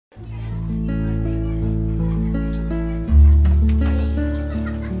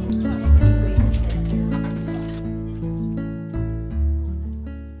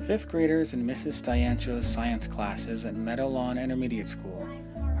Fifth graders in Mrs. Stayancho's science classes at Meadowlawn Intermediate School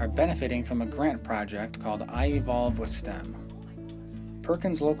are benefiting from a grant project called I Evolve with STEM.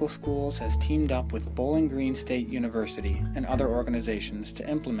 Perkins Local Schools has teamed up with Bowling Green State University and other organizations to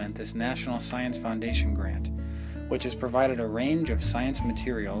implement this National Science Foundation grant, which has provided a range of science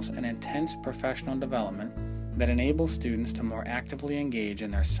materials and intense professional development that enables students to more actively engage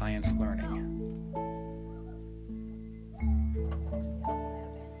in their science learning.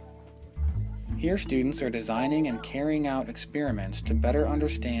 Here, students are designing and carrying out experiments to better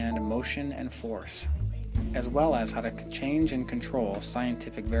understand motion and force, as well as how to change and control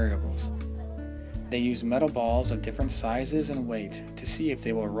scientific variables. They use metal balls of different sizes and weight to see if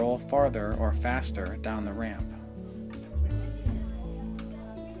they will roll farther or faster down the ramp.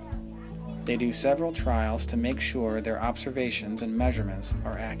 They do several trials to make sure their observations and measurements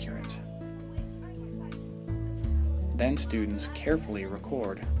are accurate. Then students carefully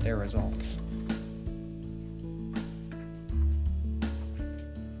record their results.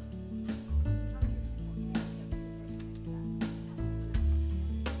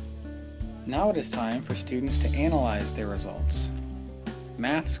 Now it is time for students to analyze their results.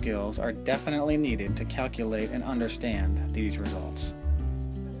 Math skills are definitely needed to calculate and understand these results.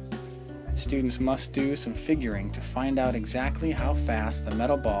 Students must do some figuring to find out exactly how fast the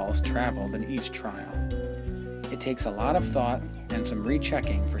metal balls traveled in each trial. It takes a lot of thought and some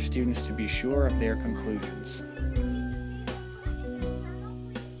rechecking for students to be sure of their conclusions.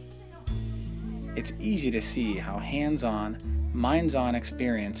 It's easy to see how hands-on, minds-on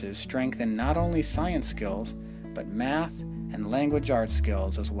experiences strengthen not only science skills, but math and language arts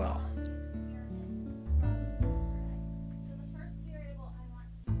skills as well.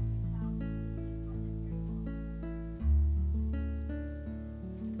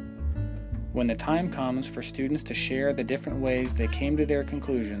 When the time comes for students to share the different ways they came to their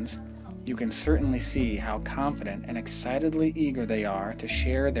conclusions, you can certainly see how confident and excitedly eager they are to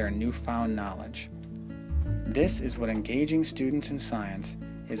share their newfound knowledge. This is what engaging students in science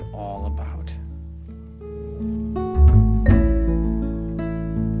is all about.